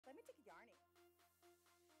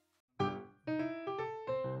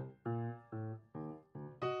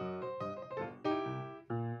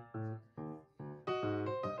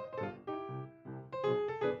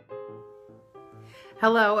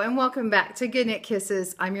Hello and welcome back to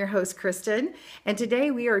GoodKnitKisses. I'm your host Kristen, and today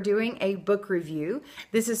we are doing a book review.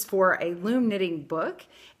 This is for a loom knitting book,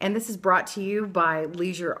 and this is brought to you by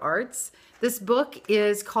Leisure Arts. This book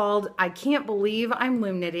is called I Can't Believe I'm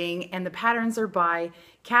Loom Knitting, and the patterns are by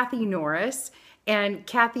Kathy Norris. And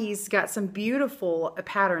Kathy's got some beautiful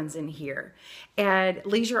patterns in here. And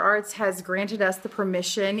Leisure Arts has granted us the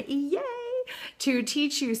permission, yay, to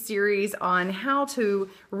teach you series on how to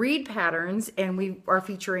read patterns, and we are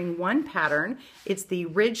featuring one pattern. It's the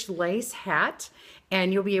ridged lace hat,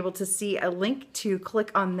 and you'll be able to see a link to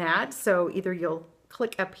click on that. So either you'll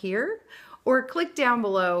click up here or click down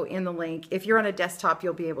below in the link. If you're on a desktop,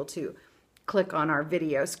 you'll be able to click on our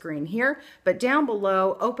video screen here, but down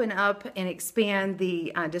below, open up and expand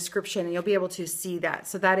the description, and you'll be able to see that.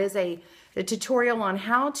 So that is a tutorial on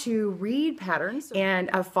how to read patterns and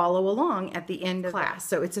follow along at the end of class.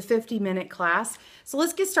 So it's a 50-minute class. So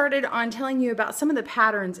let's get started on telling you about some of the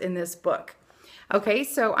patterns in this book. Okay,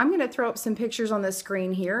 so I'm going to throw up some pictures on the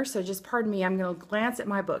screen here, so just pardon me, I'm going to glance at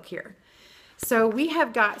my book here. So we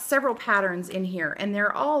have got several patterns in here, and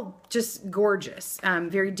they're all just gorgeous,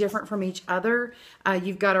 very different from each other.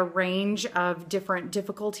 You've got a range of different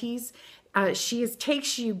difficulties. She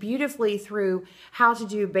takes you beautifully through how to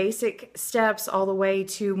do basic steps all the way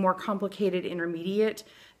to more complicated intermediate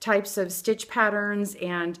types of stitch patterns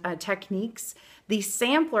and techniques. The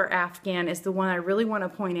sampler afghan is the one I really want to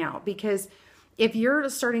point out, because if you're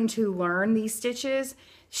starting to learn these stitches,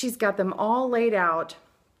 she's got them all laid out.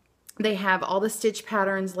 They have all the stitch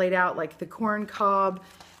patterns laid out, like the corn cob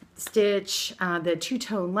stitch, the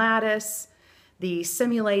two-tone lattice, the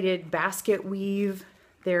simulated basket weave.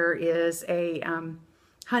 There is a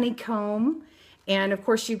honeycomb, and of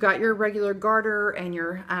course you've got your regular garter and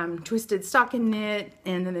your twisted stocking knit,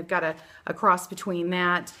 and then they've got a cross between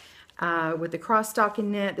that. With the cross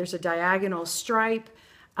stocking knit, there's a diagonal stripe,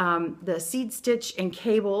 the seed stitch and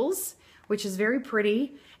cables, which is very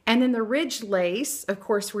pretty. And then the ridged lace, of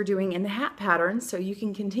course, we're doing in the hat pattern, so you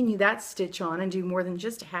can continue that stitch on and do more than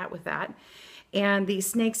just a hat with that. And the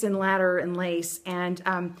snakes and ladder and lace, and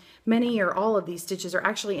many or all of these stitches are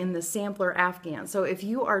actually in the sampler afghan. So if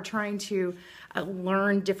you are trying to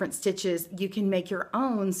learn different stitches, you can make your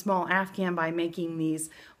own small afghan by making these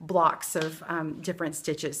blocks of different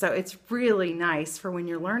stitches. So it's really nice for when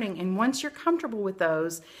you're learning, and once you're comfortable with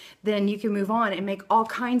those, then you can move on and make all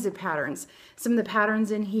kinds of patterns. Some of the patterns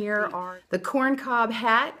in here are the corn cob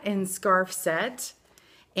hat and scarf set.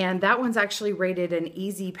 And that one's actually rated an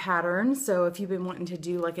easy pattern, so if you've been wanting to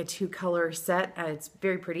do like a two-color set, it's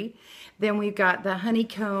very pretty. Then we've got the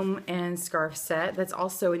honeycomb and scarf set. That's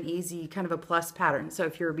also an easy, kind of a plus pattern. So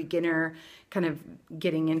if you're a beginner, kind of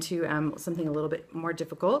getting into something a little bit more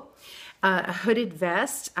difficult. A hooded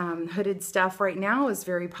vest. Hooded stuff right now is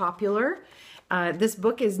very popular. This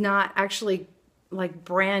book is not actually like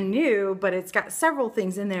brand new, but it's got several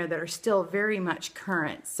things in there that are still very much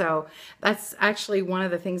current. So that's actually one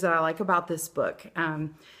of the things that I like about this book.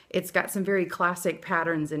 It's got some very classic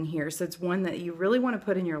patterns in here, so it's one that you really want to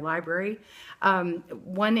put in your library.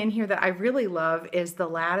 One in here that I really love is the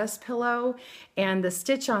lattice pillow, and the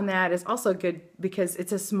stitch on that is also good because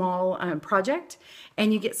it's a small project,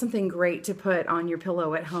 and you get something great to put on your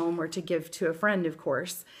pillow at home or to give to a friend, of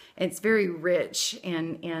course. It's very rich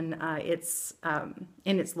in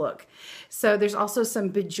its look. So there's also some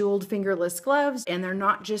bejeweled fingerless gloves, and they're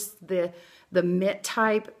not just the mitt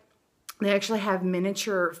type. They actually have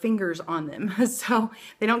miniature fingers on them, so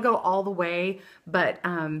they don't go all the way, but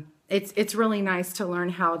it's really nice to learn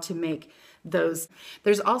how to make those.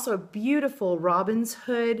 There's also a beautiful robin's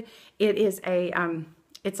hood. It is a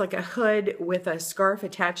it's like a hood with a scarf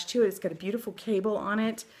attached to it. It's got a beautiful cable on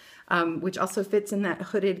it, which also fits in that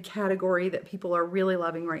hooded category that people are really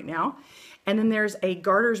loving right now. And then there's a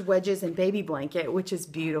garters, wedges, and baby blanket, which is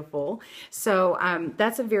beautiful. So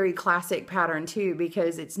that's a very classic pattern too,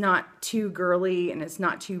 because it's not too girly and it's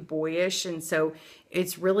not too boyish, and so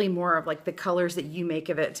it's really more of like the colors that you make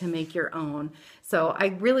of it to make your own. So I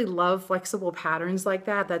really love flexible patterns like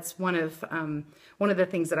that. That's one of the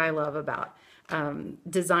things that I love about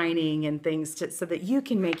designing and things so that you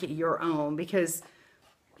can make it your own, because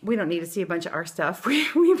we don't need to see a bunch of our stuff. We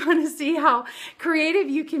want to see how creative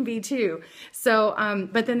you can be too. So,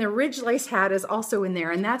 but then the ridged lace hat is also in there,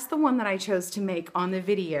 and that's the one that I chose to make on the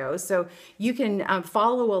video. So you can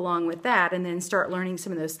follow along with that and then start learning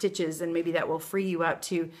some of those stitches, and maybe that will free you up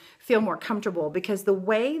to feel more comfortable, because the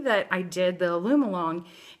way that I did the Loom Along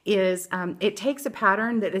is it takes a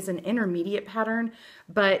pattern that is an intermediate pattern,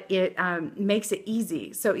 but it makes it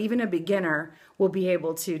easy. So even a beginner will be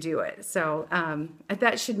able to do it. So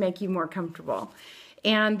that should make you more comfortable.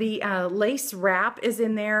 And the lace wrap is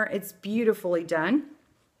in there. It's beautifully done.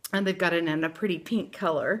 And they've got it in a pretty pink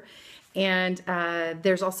color. And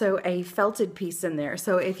there's also a felted piece in there.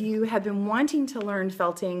 So if you have been wanting to learn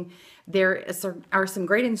felting, there are some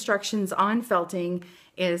great instructions on felting.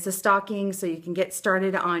 It's a stocking, so you can get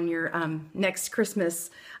started on your next Christmas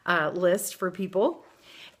list for people.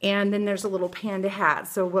 And then there's a little panda hat.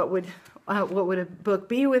 So what would a book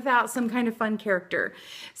be without some kind of fun character?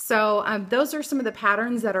 So those are some of the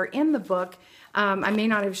patterns that are in the book. I may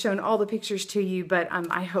not have shown all the pictures to you, but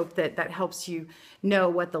I hope that that helps you know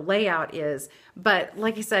what the layout is. But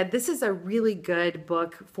like I said, this is a really good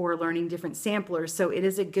book for learning different samplers, so it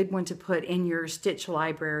is a good one to put in your stitch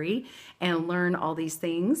library and learn all these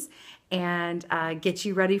things and get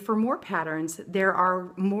you ready for more patterns. There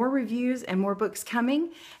are more reviews and more books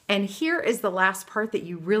coming, and here is the last part that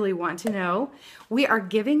you really want to know. We are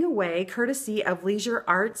giving away, courtesy of Leisure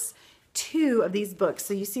Arts, 2 of these books.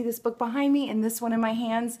 So you see this book behind me and this one in my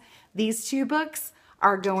hands. These 2 books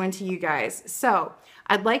are going to you guys. So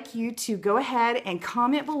I'd like you to go ahead and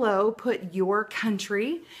comment below, put your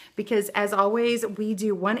country, because as always, we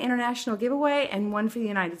do one international giveaway and one for the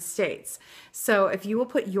United States. So if you will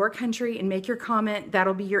put your country and make your comment,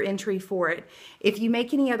 that'll be your entry for it. If you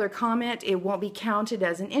make any other comment, it won't be counted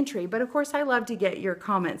as an entry, but of course I love to get your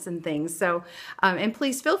comments and things. So, and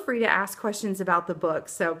please feel free to ask questions about the book.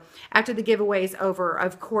 So after the giveaway is over,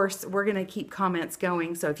 of course, we're gonna keep comments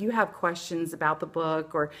going. So if you have questions about the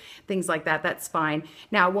book or things like that, that's fine.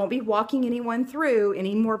 Now, I won't be walking anyone through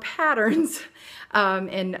any more patterns,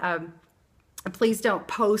 please don't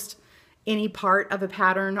post any part of a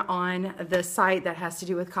pattern on the site that has to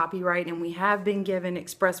do with copyright, and we have been given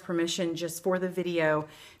express permission just for the video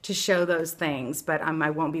to show those things, but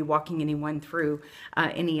I won't be walking anyone through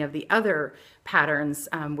any of the other patterns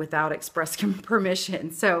without express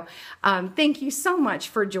permission. So thank you so much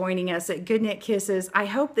for joining us at GoodKnit Kisses. I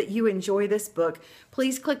hope that you enjoy this book.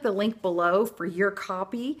 Please click the link below for your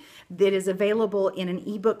copy that is available in an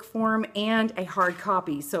ebook form and a hard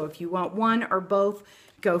copy. So if you want one or both,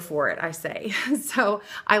 go for it, I say. So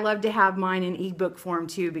I love to have mine in ebook form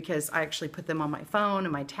too, because I actually put them on my phone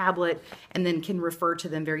and my tablet and then can refer to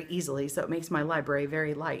them very easily. So it makes my library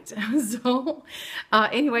very light. So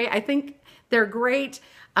anyway, I think they're great.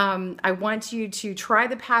 I want you to try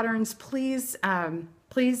the patterns. Please,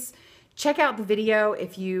 please check out the video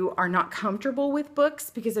if you are not comfortable with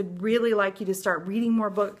books, because I'd really like you to start reading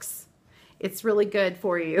more books. It's really good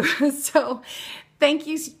for you. So thank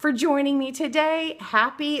you for joining me today.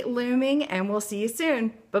 Happy looming, and we'll see you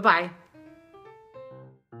soon. Bye-bye.